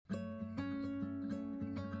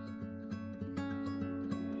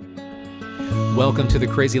Welcome to the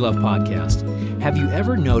Crazy Love Podcast. Have you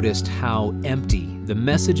ever noticed how empty the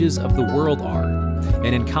messages of the world are?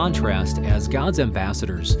 And in contrast, as God's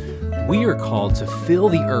ambassadors, we are called to fill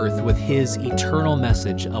the earth with His eternal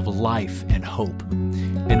message of life and hope.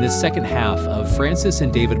 In this second half of Francis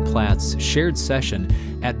and David Platt's shared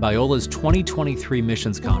session at Biola's 2023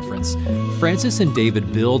 Missions Conference, Francis and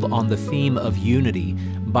David build on the theme of unity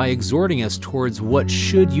by exhorting us towards what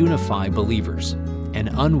should unify believers: an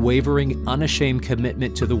unwavering, unashamed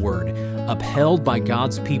commitment to the Word, upheld by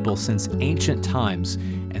God's people since ancient times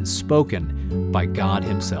and spoken by God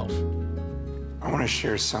Himself. I want to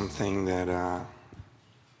share something that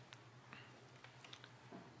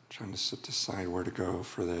trying to decide where to go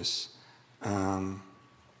for this.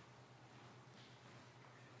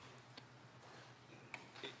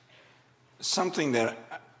 Something that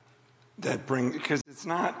brings, because it's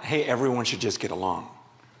not, hey, everyone should just get along.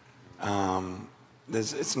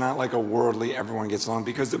 It's not like a worldly everyone gets along,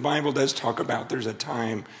 because the Bible does talk about there's a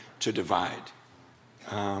time to divide.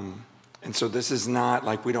 And so this is not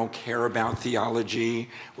like we don't care about theology,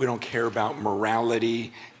 we don't care about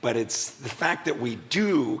morality, but it's the fact that we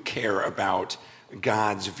do care about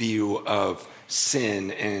God's view of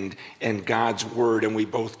sin and God's word, and we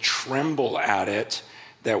both tremble at it,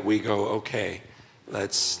 that we go, okay,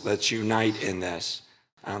 let's unite in this.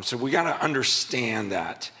 So we got to understand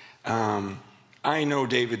that. I know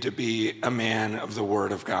David to be a man of the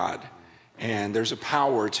Word of God, and there's a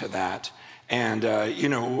power to that. And,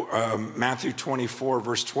 Matthew 24,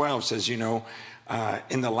 verse 12 says,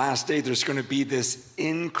 in the last day, there's going to be this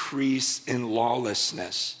increase in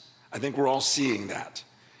lawlessness. I think we're all seeing that.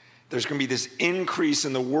 There's going to be this increase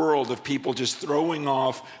in the world of people just throwing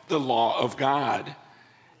off the law of God.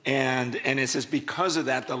 And it says, because of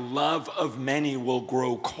that, the love of many will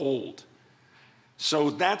grow cold.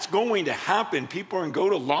 So that's going to happen. People are going to go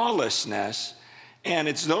to lawlessness. And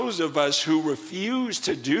it's those of us who refuse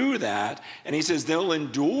to do that. And he says they'll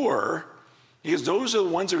endure, because those are the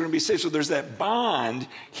ones who are going to be saved. So there's that bond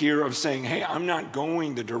here of saying, hey, I'm not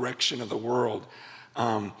going the direction of the world.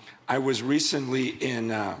 I was recently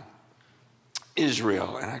in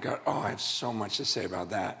Israel, and I have so much to say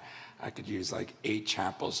about that. I could use like 8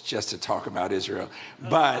 chapels just to talk about Israel,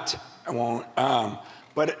 but I won't.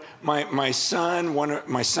 But my son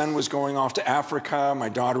was going off to Africa. My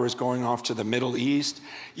daughter was going off to the Middle East,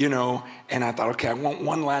 and I thought, okay, I want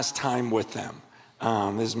one last time with them.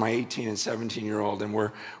 This is my 18 and 17-year-old, and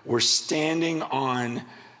we're standing on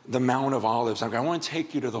the Mount of Olives. I want to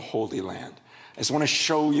take you to the Holy Land. I just want to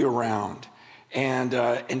show you around.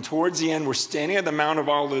 And towards the end, we're standing at the Mount of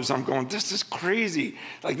Olives. I'm going, this is crazy.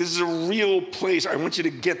 Like, this is a real place. I want you to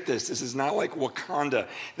get this. This is not like Wakanda.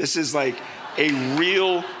 This is like a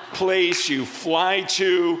real place you fly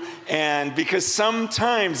to. And because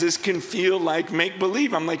sometimes this can feel like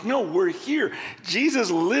make-believe. I'm like, no, we're here.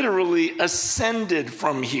 Jesus literally ascended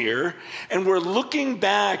from here. And we're looking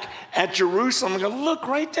back at Jerusalem. I'm going, look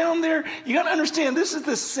right down there. You got to understand, this is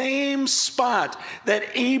the same spot that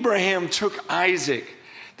Abraham took Isaac.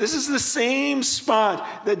 This is the same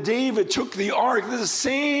spot that David took the ark. This is the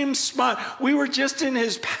same spot. We were just in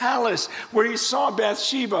his palace where he saw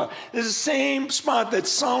Bathsheba. This is the same spot that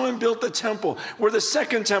Solomon built the temple, where the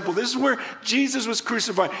second temple. This is where Jesus was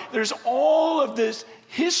crucified. There's all of this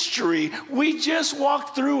history. We just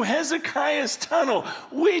walked through Hezekiah's tunnel.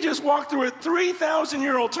 We just walked through a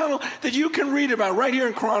 3,000-year-old tunnel that you can read about right here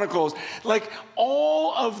in Chronicles. Like,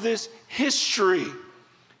 all of this history.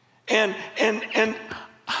 And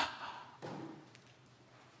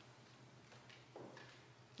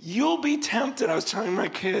you'll be tempted, I was telling my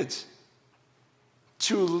kids,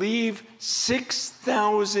 to leave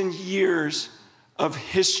 6,000 years of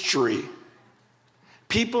history.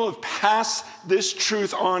 People have passed this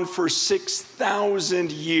truth on for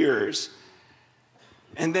 6,000 years.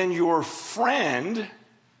 And then your friend,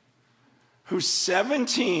 who's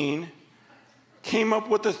 17, came up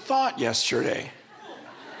with a thought yesterday.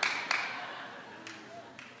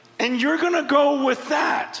 And you're going to go with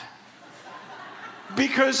that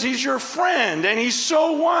because he's your friend and he's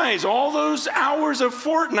so wise. All those hours of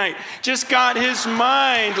Fortnite just got his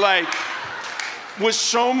mind like with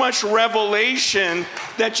so much revelation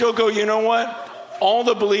that you'll go, you know what? All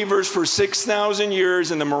the believers for 6,000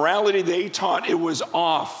 years and the morality they taught, it was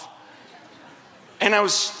off. And I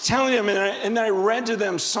was telling them, and I read to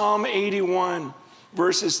them Psalm 81.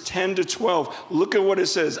 Verses 10 to 12. Look at what it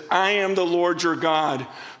says. I am the Lord your God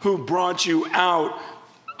who brought you up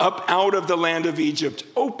out of the land of Egypt.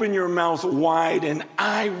 Open your mouth wide and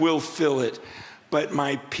I will fill it. But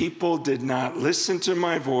my people did not listen to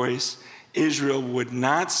my voice. Israel would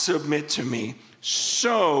not submit to me.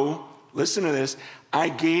 So listen to this, I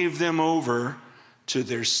gave them over to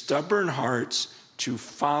their stubborn hearts to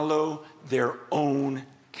follow their own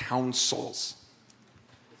counsels.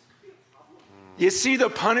 You see the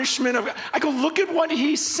punishment of God? I go, look at what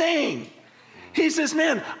he's saying. He says,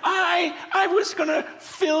 man, I was going to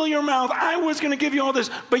fill your mouth. I was going to give you all this.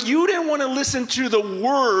 But you didn't want to listen to the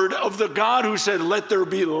word of the God who said, let there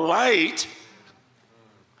be light.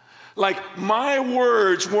 Like my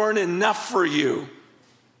words weren't enough for you.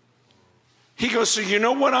 He goes, so you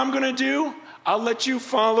know what I'm going to do? I'll let you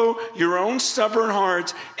follow your own stubborn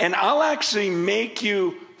hearts, and I'll actually make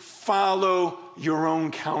you follow your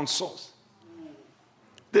own counsels.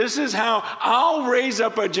 This is how I'll raise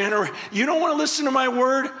up a generation. You don't want to listen to my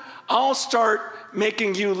word? I'll start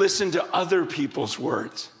making you listen to other people's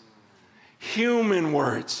words. Human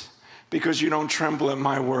words, because you don't tremble at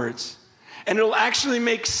my words. And it'll actually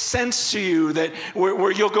make sense to you that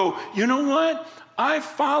where you'll go, you know what? I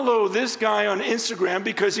follow this guy on Instagram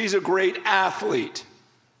because he's a great athlete.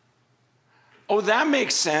 Oh, that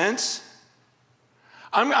makes sense.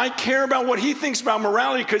 I care about what he thinks about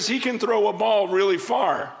morality because he can throw a ball really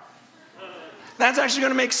far. That's actually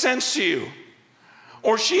going to make sense to you.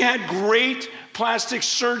 Or she had great plastic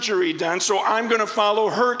surgery done, so I'm going to follow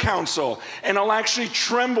her counsel, and I'll actually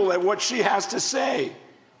tremble at what she has to say.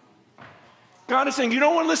 God is saying, you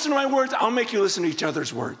don't want to listen to my words? I'll make you listen to each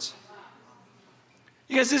other's words.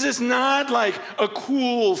 Because this is not like a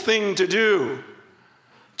cool thing to do.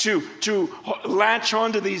 To latch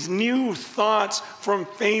onto these new thoughts from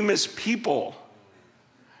famous people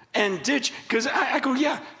and ditch, because I go,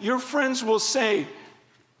 yeah, your friends will say,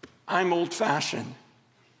 I'm old-fashioned.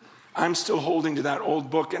 I'm still holding to that old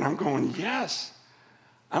book, and I'm going, yes.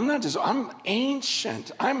 I'm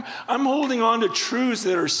ancient. I'm holding on to truths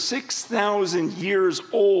that are 6,000 years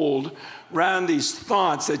old rather than these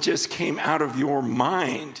thoughts that just came out of your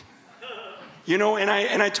mind. You know, and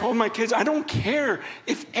I told my kids, I don't care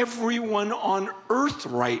if everyone on earth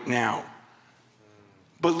right now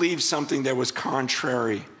believes something that was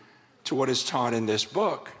contrary to what is taught in this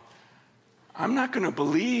book. I'm not going to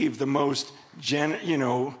believe the most,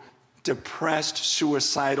 depressed,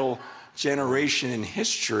 suicidal generation in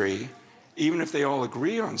history, even if they all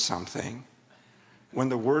agree on something, when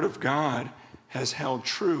the Word of God has held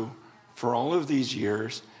true for all of these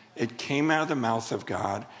years. It came out of the mouth of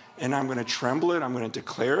God, and I'm going to tremble it, I'm going to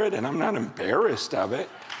declare it, and I'm not embarrassed of it,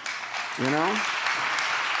 you know?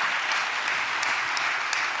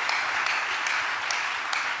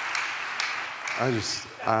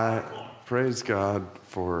 I praise God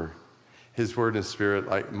for His Word and His Spirit.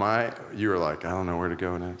 You were like, I don't know where to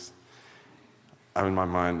go next.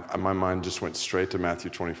 My mind just went straight to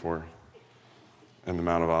Matthew 24 and the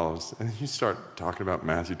Mount of Olives. And you start talking about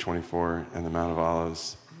Matthew 24 and the Mount of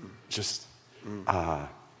Olives,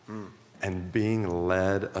 and being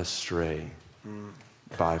led astray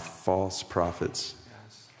by false prophets.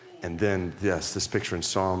 Yes. And then, this picture in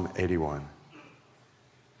Psalm 81.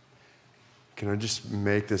 Can I just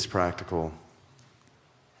make this practical?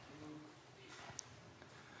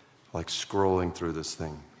 Like scrolling through this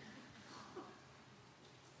thing.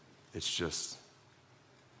 It's just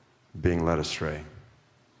being led astray.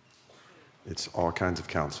 It's all kinds of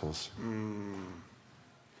counsels.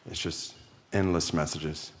 It's just endless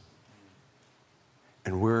messages.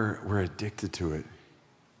 And we're addicted to it.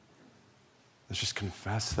 Let's just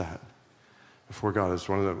confess that before God. It's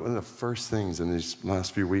one of the first things in these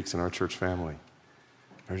last few weeks in our church family.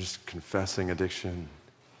 We're just confessing addiction.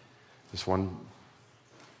 This one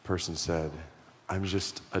person said, I'm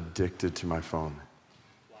just addicted to my phone.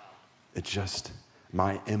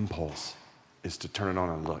 My impulse is to turn it on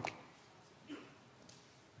and look.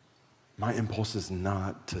 My impulse is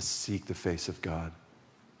not to seek the face of God.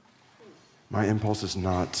 My impulse is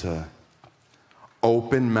not to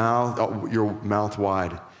open your mouth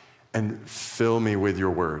wide and fill me with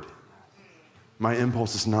your word. My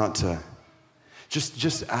impulse is not to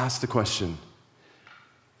just ask the question,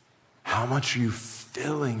 how much are you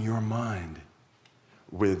filling your mind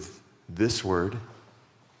with this word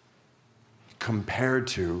compared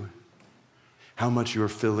to how much you're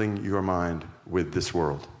filling your mind with this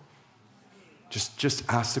world? Just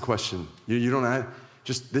ask the question. You don't have,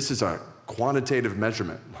 this is a quantitative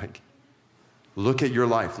measurement. Like, look at your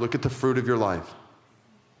life. Look at the fruit of your life.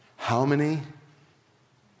 How many?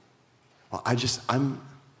 Well,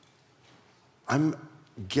 I'm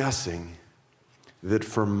guessing that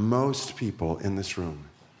for most people in this room,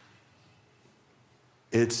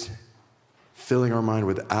 it's filling our mind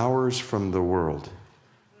with hours from the world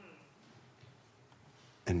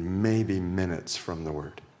and maybe minutes from the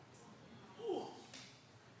Word.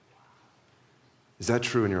 Is that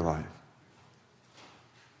true in your life?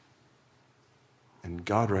 And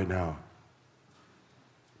God right now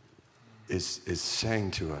is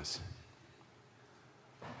saying to us,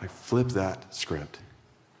 like, flip that script.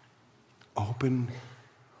 Open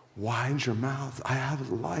wide your mouth. I have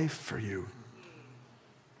life for you.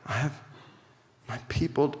 My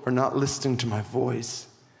people are not listening to my voice.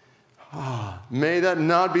 May that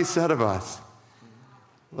not be said of us.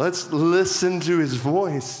 Let's listen to his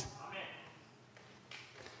voice.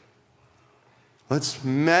 Let's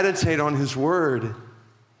meditate on his word.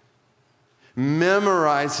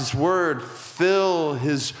 Memorize his word. Fill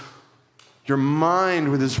your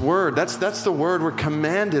mind with his word. That's the word we're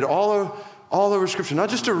commanded all over Scripture. Not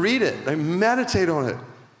just to read it. Like, meditate on it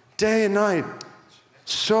day and night.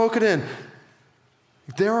 Soak it in.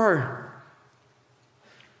 There's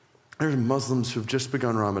Muslims who've just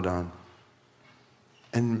begun Ramadan.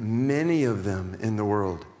 And many of them in the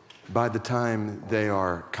world, by the time they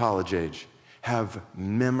are college age, have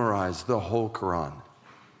memorized the whole Quran.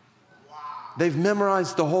 They've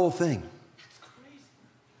memorized the whole thing.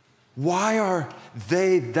 Why are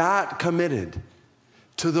they that committed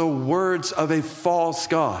to the words of a false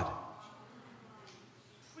God?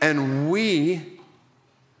 And we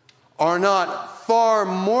are not far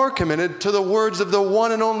more committed to the words of the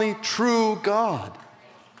one and only true God.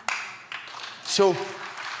 So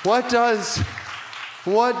what does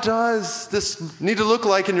this need to look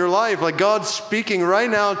like in your life? Like, God's speaking right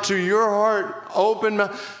now to your heart. Open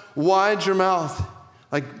wide your mouth.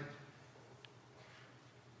 Like,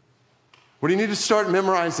 what do you need to start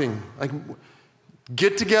memorizing? Like,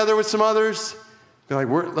 get together with some others. Be like,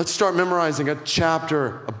 let's start memorizing a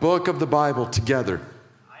chapter, a book of the Bible together.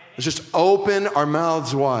 Let's just open our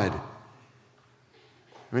mouths wide.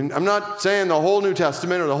 I mean, I'm not saying the whole New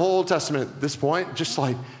Testament or the whole Old Testament at this point. Just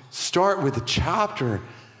like, start with a chapter,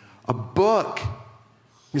 a book.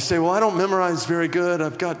 You say, well, I don't memorize very good.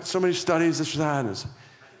 I've got so many studies, this or that.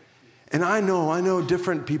 And I know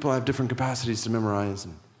different people have different capacities to memorize.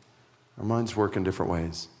 And our minds work in different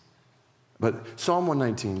ways. But Psalm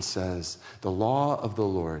 119 says, the law of the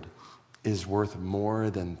Lord is worth more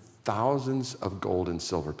than thousands of gold and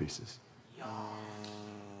silver pieces.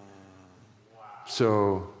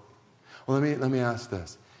 So, well, let me ask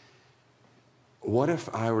this. What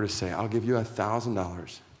if I were to say, I'll give you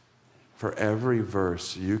 $1,000 for every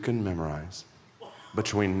verse you can memorize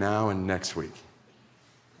between now and next week?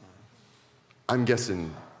 I'm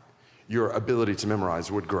guessing your ability to memorize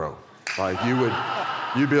would grow. Like,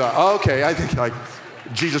 you'd be like, oh, okay, I think, like,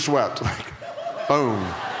 Jesus wept. Like, boom,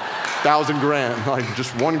 $1,000, like,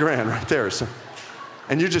 just $1,000 right there. So,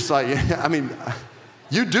 and you're just like, I mean,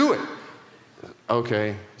 you do it.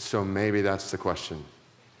 Okay, so maybe that's the question.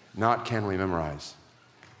 Not can we memorize.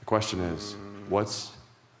 The question is, what's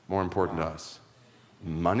more important to us?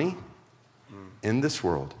 Money in this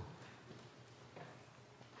world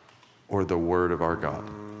or the word of our God?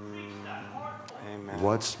 Amen.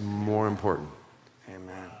 What's more important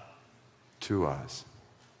Amen. to us?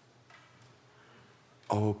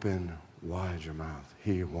 Open wide your mouth.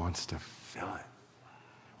 He wants to fill it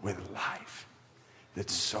with life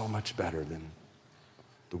that's so much better than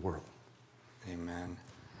the world. Amen.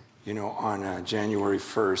 You know, on January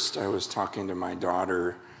 1st, I was talking to my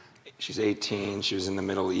daughter. She's 18. She was in the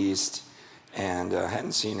Middle East and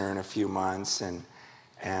hadn't seen her in a few months.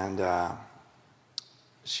 And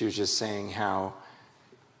she was just saying how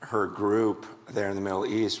her group there in the Middle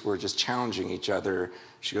East were just challenging each other.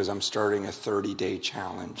 She goes, I'm starting a 30-day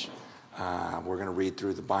challenge. We're going to read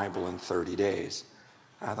through the Bible in 30 days.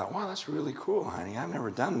 I thought, wow, that's really cool, honey. I've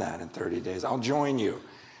never done that in 30 days. I'll join you.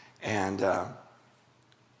 And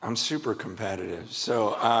I'm super competitive.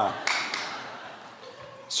 So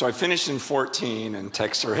so I finished in 14 and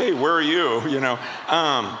text her, hey, where are you? You know.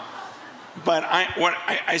 But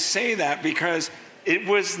I say that because it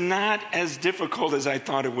was not as difficult as I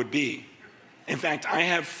thought it would be. In fact, I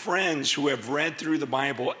have friends who have read through the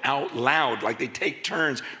Bible out loud, like they take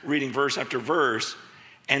turns reading verse after verse,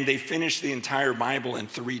 and they finish the entire Bible in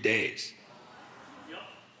 3 days.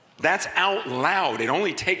 That's out loud. It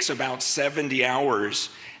only takes about 70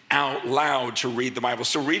 hours out loud to read the Bible.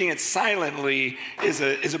 So reading it silently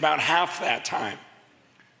is about half that time.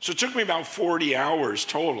 So it took me about 40 hours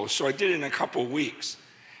total. So I did it in a couple weeks.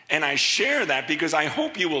 And I share that because I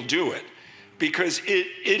hope you will do it. Because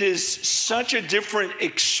it is such a different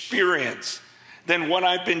experience than what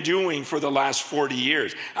I've been doing for the last 40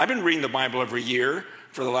 years. I've been reading the Bible every year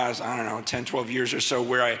for the last, 10, 12 years or so,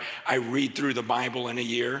 where I read through the Bible in a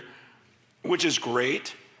year, which is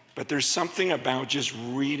great. But there's something about just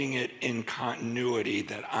reading it in continuity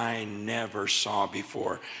that I never saw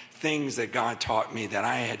before. Things that God taught me that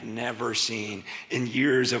I had never seen in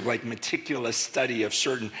years of like meticulous study of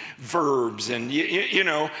certain verbs and,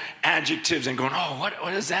 adjectives and going, oh,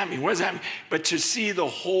 what does that mean? What does that mean? But to see the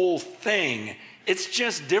whole thing, it's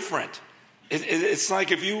just different. It's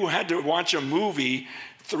like if you had to watch a movie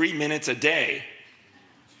 3 minutes a day.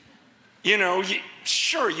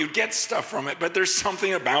 Sure, you get stuff from it, but there's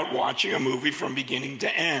something about watching a movie from beginning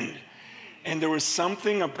to end. And there was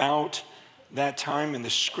something about that time in the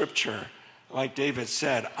scripture, like David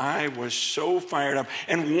said, I was so fired up.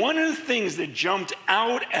 And one of the things that jumped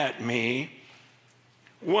out at me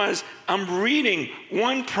was I'm reading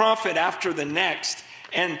one prophet after the next,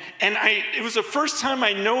 and it was the first time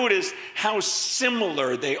I noticed how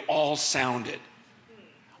similar they all sounded.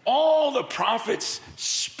 All the prophets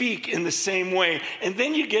speak in the same way. And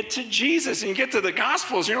then you get to Jesus and you get to the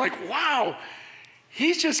Gospels and you're like, wow,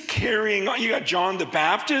 he's just carrying on. You got John the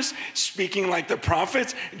Baptist speaking like the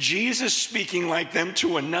prophets, Jesus speaking like them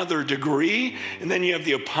to another degree. And then you have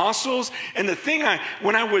the apostles. And the thing,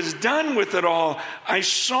 when I was done with it all, I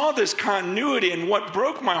saw this continuity. And what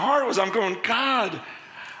broke my heart was I'm going, God,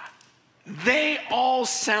 they all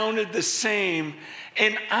sounded the same.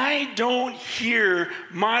 And I don't hear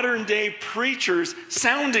modern day preachers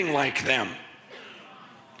sounding like them.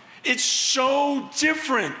 It's so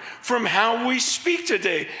different from how we speak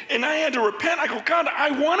today. And I had to repent. I go, God,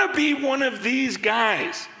 I want to be one of these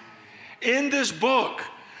guys in this book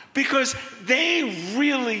because they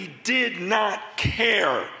really did not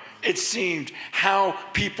care, it seemed, how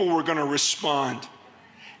people were going to respond.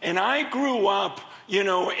 And I grew up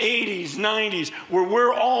 80s, 90s, where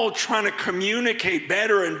we're all trying to communicate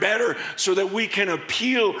better and better so that we can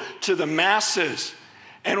appeal to the masses.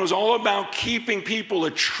 And it was all about keeping people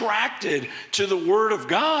attracted to the Word of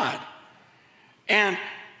God. And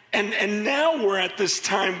now we're at this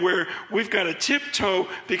time where we've got to tiptoe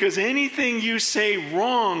because anything you say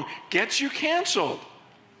wrong gets you canceled.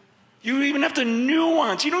 You even have to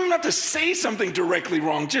nuance. You don't even have to say something directly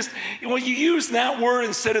wrong. You use that word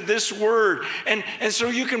instead of this word. And so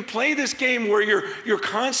you can play this game where you're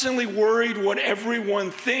constantly worried what everyone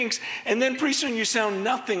thinks. And then pretty soon you sound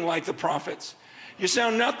nothing like the prophets. You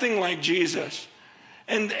sound nothing like Jesus.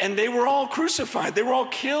 And they were all crucified. They were all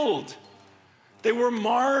killed. They were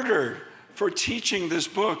martyred for teaching this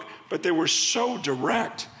book. But they were so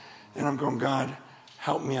direct. And I'm going, God,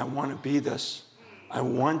 help me. I want to be this. I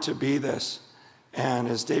want to be this. And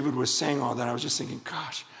as David was saying all that, I was just thinking,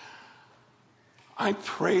 gosh, I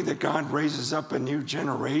pray that God raises up a new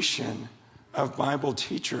generation of Bible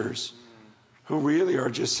teachers who really are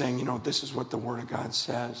just saying, this is what the Word of God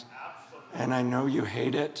says. And I know you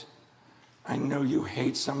hate it. I know you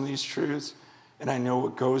hate some of these truths. And I know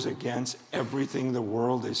it goes against everything the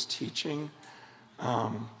world is teaching.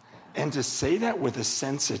 And to say that with a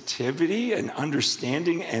sensitivity and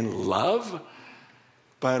understanding and love,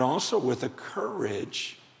 but also with a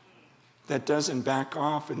courage that doesn't back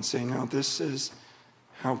off and say, no, this is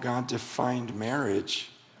how God defined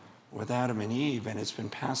marriage with Adam and Eve, and it's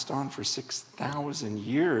been passed on for 6,000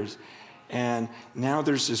 years. And now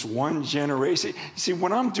there's this one generation. See,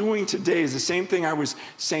 what I'm doing today is the same thing I was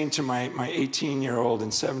saying to my 18-year-old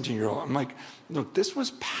and 17-year-old. I'm like, look, this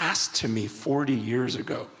was passed to me 40 years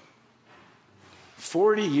ago.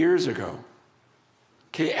 40 years ago.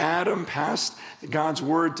 Okay, Adam passed God's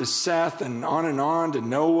word to Seth and on to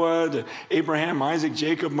Noah, to Abraham, Isaac,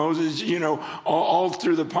 Jacob, Moses, all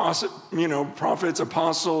through the prophets,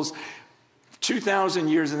 apostles, 2,000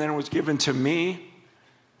 years, and then it was given to me.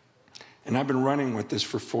 And I've been running with this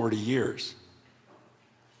for 40 years.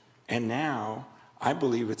 And now I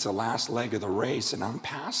believe it's the last leg of the race, and I'm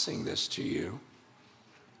passing this to you.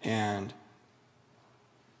 And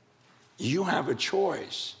you have a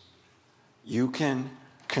choice. You can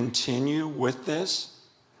continue with this,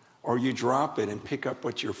 or you drop it and pick up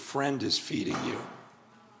what your friend is feeding you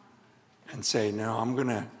and say, no, I'm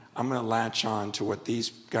gonna latch on to what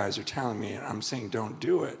these guys are telling me, and I'm saying don't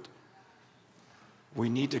do it. We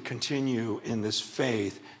need to continue in this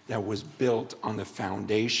faith that was built on the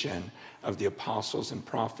foundation of the apostles and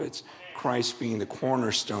prophets, Christ being the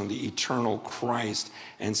cornerstone, the eternal Christ,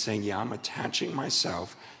 and saying, yeah, I'm attaching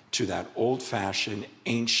myself to that old-fashioned,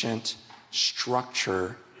 ancient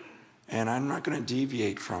structure, and I'm not going to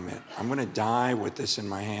deviate from it. I'm going to die with this in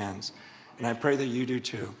my hands. And I pray that you do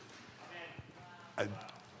too. I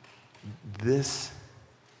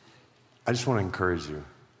just want to encourage you.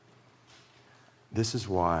 This is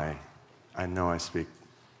why I know I speak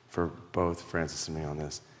for both Francis and me on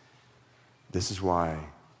this. This is why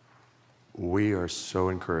we are so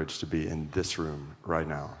encouraged to be in this room right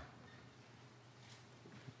now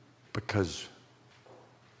because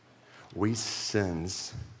we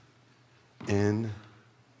sense in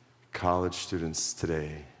college students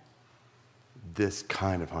today this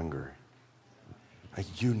kind of hunger.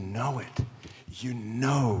 Like, you know it. You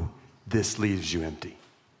know this leaves you empty.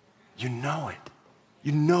 You know it.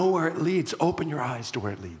 You know where it leads. Open your eyes to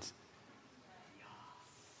where it leads.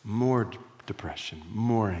 More depression,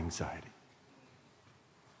 more anxiety,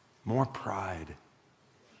 more pride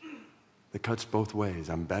that cuts both ways.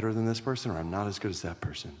 I'm better than this person, or I'm not as good as that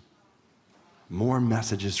person. More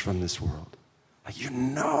messages from this world. Like, you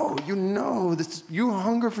know, this, you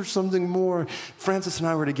hunger for something more. Francis and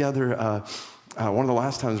I were together. One of the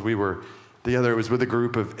last times we were together, it was with a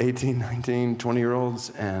group of 18, 19, 20-year-olds,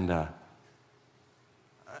 and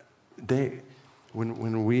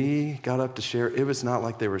when we got up to share, it was not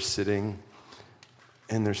like they were sitting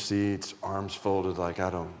in their seats, arms folded, like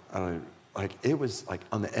like it was like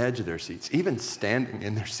on the edge of their seats, even standing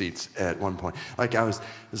in their seats at one point. Like it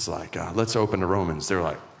was like, let's open to Romans. They were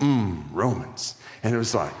like, Romans. And it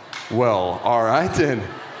was like, well, all right then,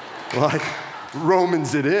 like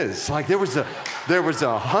Romans it is. Like there was a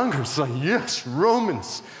hunger. It's like, yes,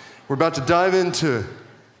 Romans. We're about to dive into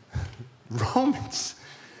Romans.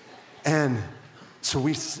 And so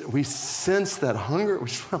we sense that hunger. We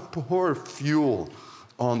just want to pour fuel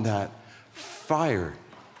on that fire.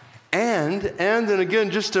 And then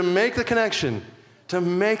again, just to make the connections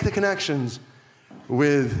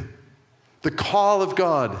with the call of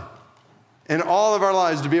God in all of our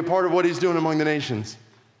lives to be a part of what he's doing among the nations.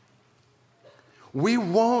 We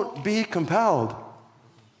won't be compelled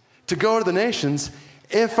to go to the nations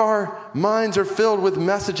if our minds are filled with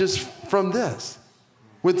messages from this,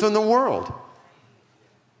 from the world.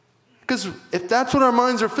 Because if that's what our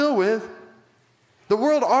minds are filled with, the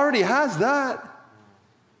world already has that.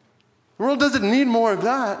 The world doesn't need more of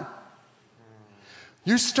that.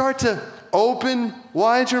 You start to open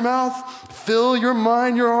wide your mouth, fill your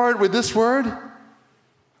mind, your heart with this word.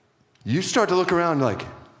 You start to look around like,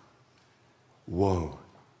 whoa,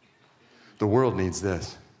 the world needs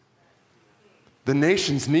this. The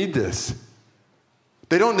nations need this.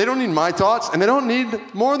 They don't need my thoughts, and they don't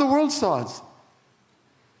need more of the world's thoughts.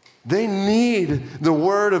 They need the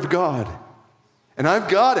word of God. And I've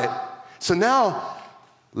got it. So now,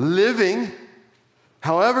 living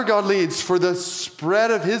however God leads for the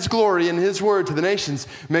spread of his glory and his word to the nations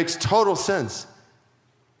makes total sense.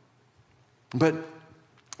 But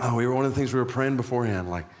one of the things we were praying beforehand,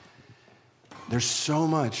 like, there's so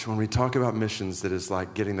much when we talk about missions that is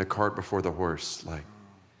like getting the cart before the horse. Like,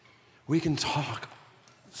 we can talk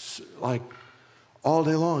like all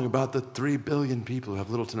day long about the 3 billion people who have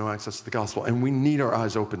little to no access to the gospel, and we need our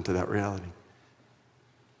eyes open to that reality.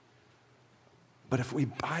 But if we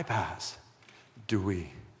bypass, do we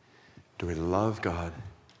love God?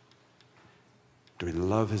 Do we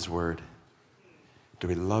love his word? Do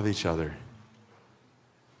we love each other?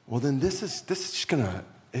 Well, then this is just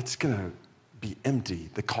gonna be empty,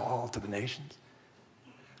 the call to the nations.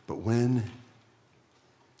 But when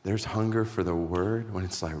there's hunger for the word, when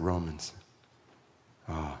it's like Romans,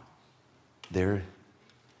 there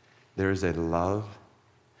is a love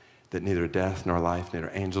that neither death nor life, neither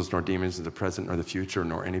angels nor demons, neither the present nor the future,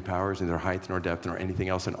 nor any powers, neither height nor depth, nor anything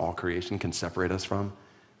else in all creation can separate us from.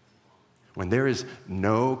 When there is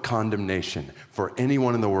no condemnation for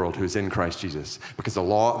anyone in the world who is in Christ Jesus, because the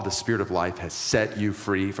law of the Spirit of life has set you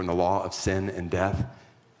free from the law of sin and death.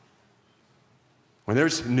 When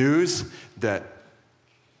there's news that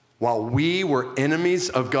while we were enemies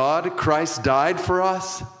of God, Christ died for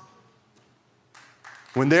us.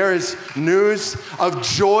 When there is news of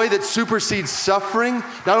joy that supersedes suffering,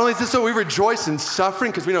 not only is this so we rejoice in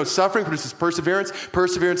suffering, because we know suffering produces perseverance,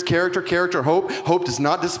 character, hope. Hope does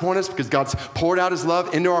not disappoint us because God's poured out his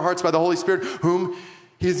love into our hearts by the Holy Spirit, whom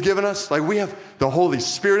he's given us. Like, we have the Holy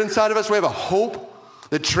Spirit inside of us. We have a hope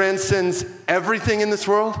that transcends everything in this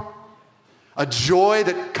world, a joy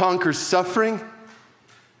that conquers suffering.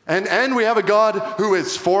 And we have a God who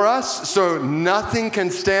is for us, so nothing can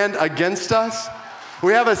stand against us.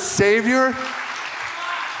 We have a Savior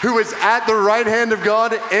who is at the right hand of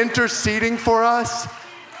God interceding for us.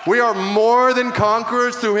 We are more than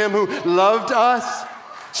conquerors through him who loved us.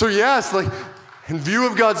 So yes, like, in view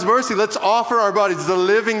of God's mercy, let's offer our bodies as a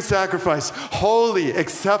living sacrifice, holy,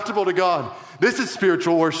 acceptable to God. This is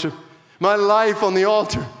spiritual worship. My life on the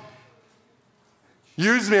altar.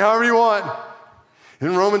 Use me however you want.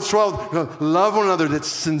 In Romans 12, love one another that's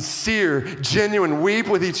sincere, genuine, weep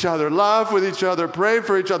with each other, laugh with each other, pray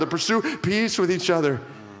for each other, pursue peace with each other.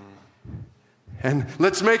 And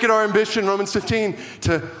let's make it our ambition, Romans 15,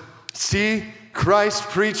 to see Christ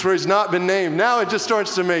preached where he's not been named. Now it just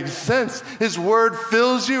starts to make sense. His word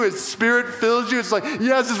fills you. His spirit fills you. It's like,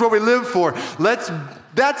 yes, this is what we live for.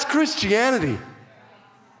 That's Christianity.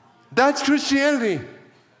 That's Christianity.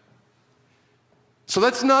 So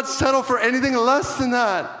let's not settle for anything less than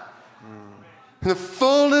that. In the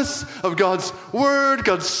fullness of God's word,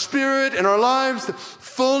 God's spirit in our lives, the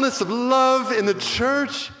fullness of love in the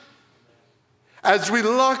church, as we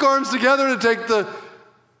lock arms together to take the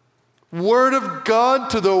word of God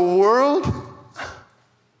to the world,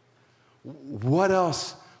 what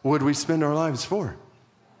else would we spend our lives for?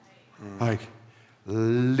 Like,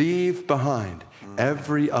 leave behind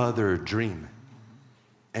every other dream,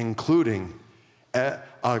 including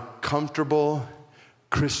a comfortable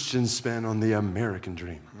Christian spin on the American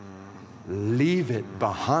dream. Leave it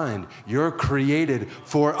behind. You're created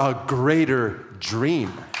for a greater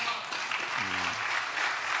dream.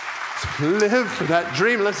 So live for that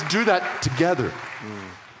dream. Let's do that together.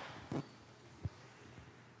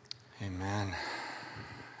 Amen.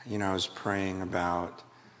 I was praying about,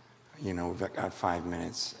 we've got 5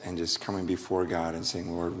 minutes, and just coming before God and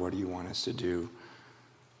saying, Lord, what do you want us to do?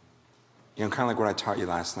 Kind of like what I taught you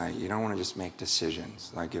last night. You don't want to just make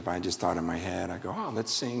decisions. Like if I just thought in my head, I go, oh,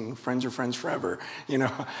 let's sing Friends Are Friends Forever. Do you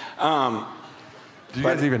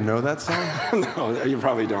guys even know that song? No, you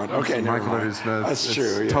probably don't. Okay, never mind. That's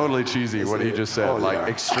true. Yeah. Totally cheesy what he just said.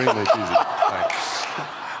 Extremely cheesy. Right.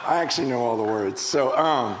 I actually know all the words. So,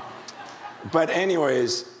 but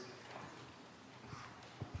anyways,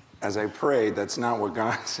 as I prayed, that's not what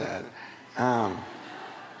God said.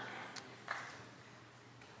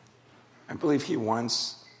 I believe he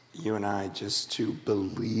wants you and I just to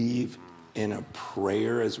believe in a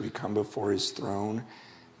prayer as we come before his throne,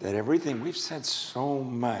 that everything, we've said so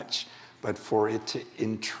much, but for it to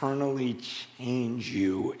internally change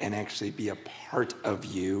you and actually be a part of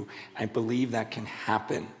you, I believe that can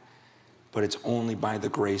happen, but it's only by the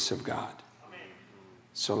grace of God.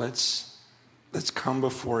 So let's come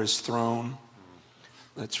before his throne.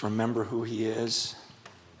 Let's remember who he is,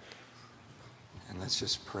 and let's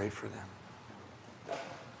just pray for them.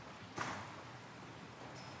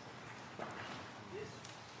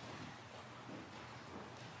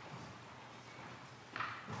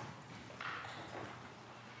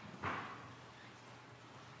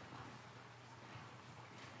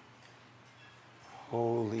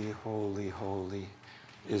 Holy, holy, holy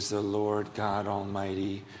is the Lord God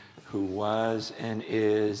Almighty, who was and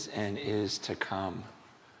is to come.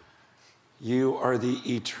 You are the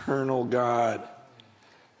eternal God.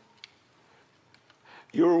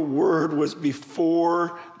 Your word was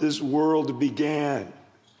before this world began.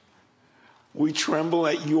 We tremble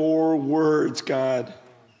at your words, God.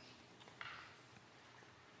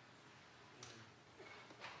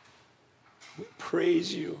 We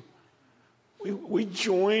praise you. We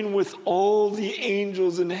join with all the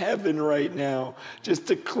angels in heaven right now, just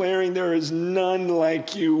declaring there is none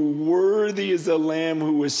like you. Worthy is the Lamb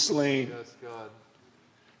who was slain. Yes, God.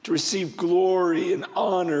 To receive glory and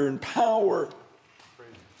honor and power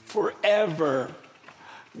forever.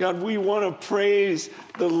 God, we want to praise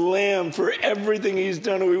the Lamb for everything he's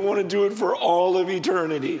done, and we want to do it for all of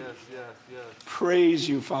eternity. Yes, yes, yes. Praise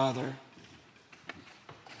you, Father.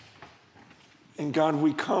 And God,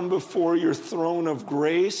 we come before your throne of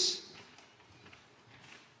grace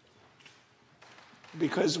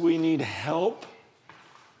because we need help,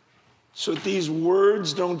 so that these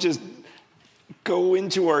words don't just go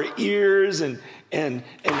into our ears and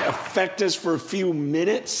affect us for a few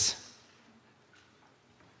minutes,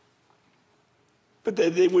 but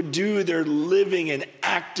that they would do their living and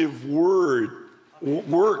active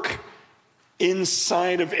work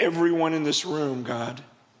inside of everyone in this room, God.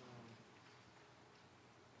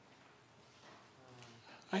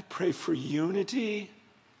 I pray for unity,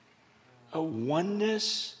 a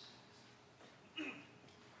oneness,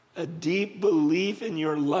 a deep belief in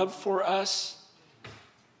your love for us,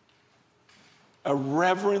 a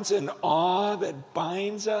reverence and awe that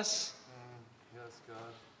binds us, Yes, God.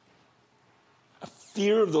 a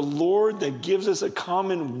fear of the Lord that gives us a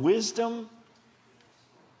common wisdom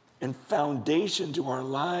and foundation to our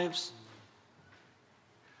lives.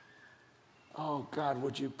 Oh, God,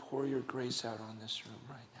 would you pour your grace out on this room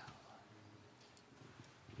right now?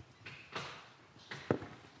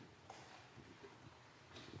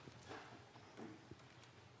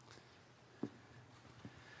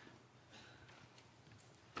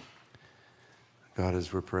 God,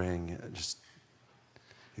 as we're praying, just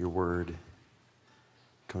your word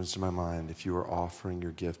comes to my mind. If you are offering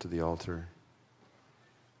your gift to the altar,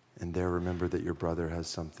 and there remember that your brother has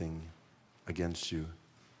something against you,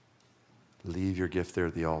 leave your gift there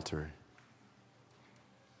at the altar.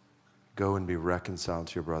 Go and be reconciled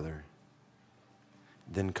to your brother.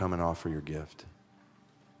 Then come and offer your gift.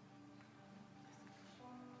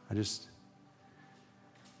 I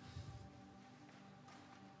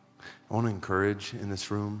want to encourage in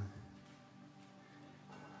this room,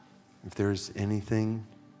 if there's anything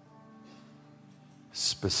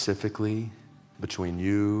specifically between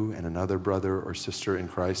you and another brother or sister in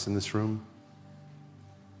Christ in this room,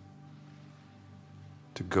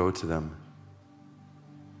 to go to them.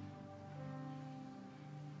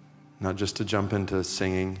 Not just to jump into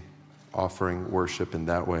singing, offering worship in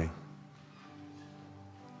that way,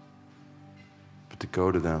 but to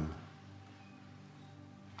go to them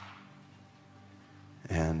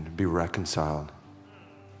and be reconciled.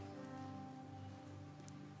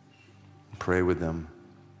 Pray with them.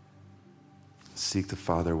 Seek the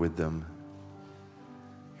Father with them.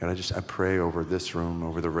 God, I pray over this room,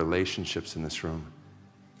 over the relationships in this room,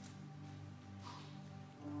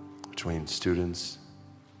 between students,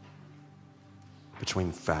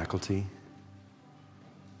 between faculty,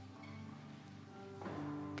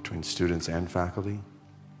 between students and faculty,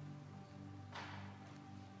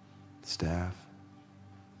 staff.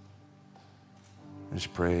 I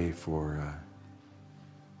just pray for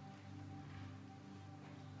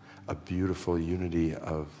a beautiful unity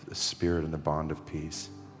of the Spirit and the bond of peace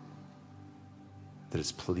that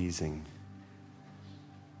is pleasing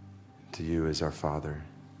to you as our Father.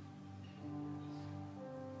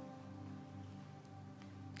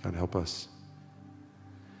 God, help us.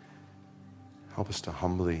 Help us to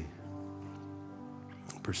humbly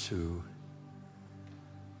pursue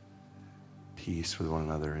peace with one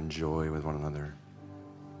another and joy with one another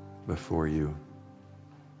before you.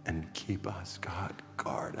 And keep us, God,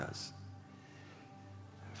 guard us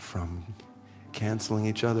from canceling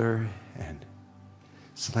each other and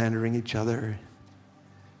slandering each other,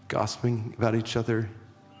 gossiping about each other.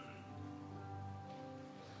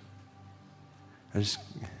 I just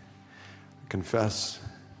confess,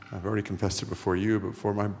 I've already confessed it before you, but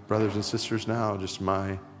before my brothers and sisters now, just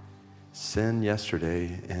my sin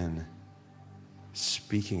yesterday in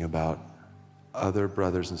speaking about other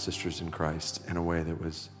brothers and sisters in Christ in a way that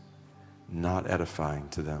was not edifying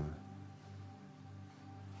to them.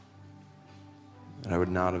 And I would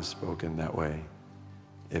not have spoken that way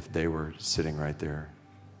if they were sitting right there.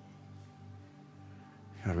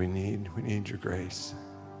 God, we need your grace.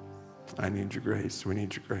 I need your grace. We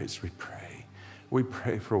need your grace. We pray. We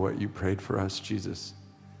pray for what you prayed for us, Jesus,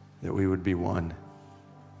 that we would be one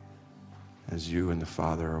as you and the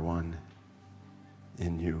Father are one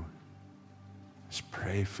in you. Just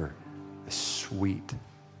pray for a sweet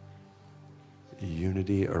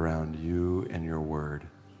unity around you and your word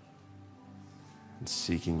and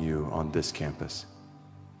seeking you on this campus.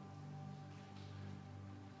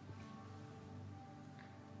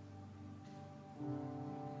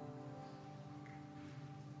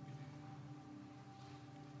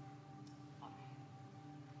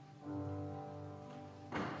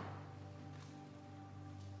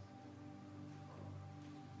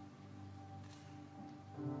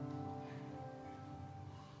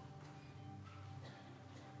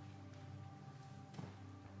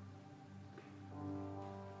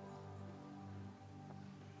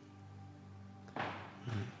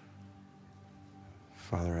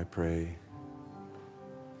 Father, I pray,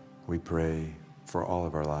 we pray for all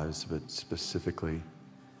of our lives, but specifically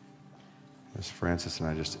as Francis and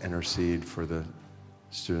I just intercede for the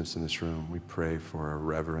students in this room, we pray for a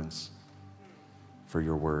reverence for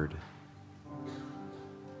your word,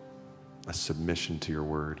 a submission to your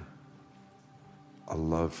word, a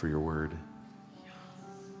love for your word.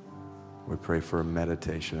 We pray for a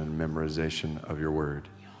meditation and memorization of your word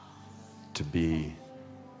to be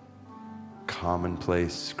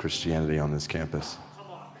commonplace Christianity on this campus.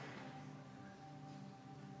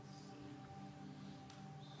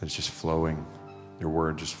 It's just flowing, your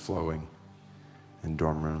word just flowing in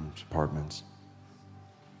dorm rooms, apartments,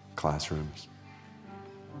 classrooms.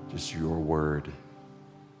 Just your word.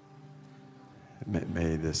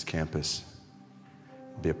 May this campus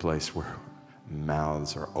be a place where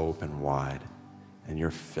mouths are open wide and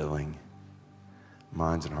you're filling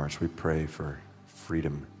minds and hearts. We pray for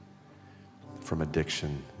freedom from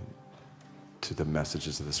addiction to the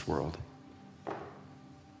messages of this world.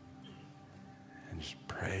 And just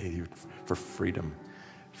pray for freedom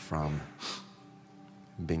from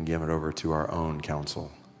being given over to our own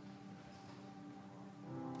counsel.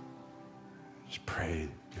 Just pray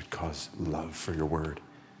it would cause love for your word.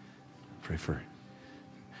 Pray for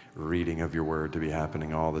reading of your word to be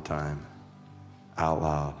happening all the time, out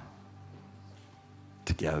loud,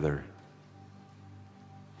 together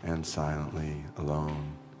and silently,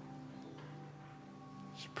 alone.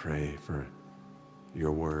 Just pray for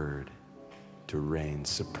your word to reign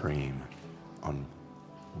supreme on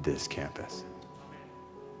this campus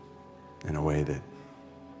in a way that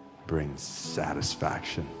brings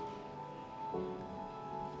satisfaction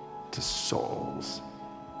to souls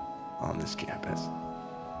on this campus.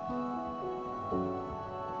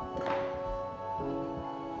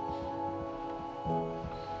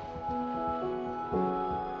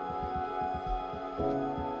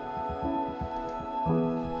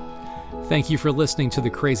 Thank you for listening to the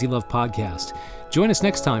Crazy Love Podcast. Join us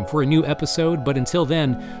next time for a new episode, but until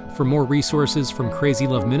then, for more resources from Crazy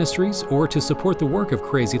Love Ministries or to support the work of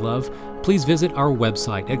Crazy Love, please visit our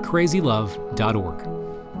website at crazylove.org.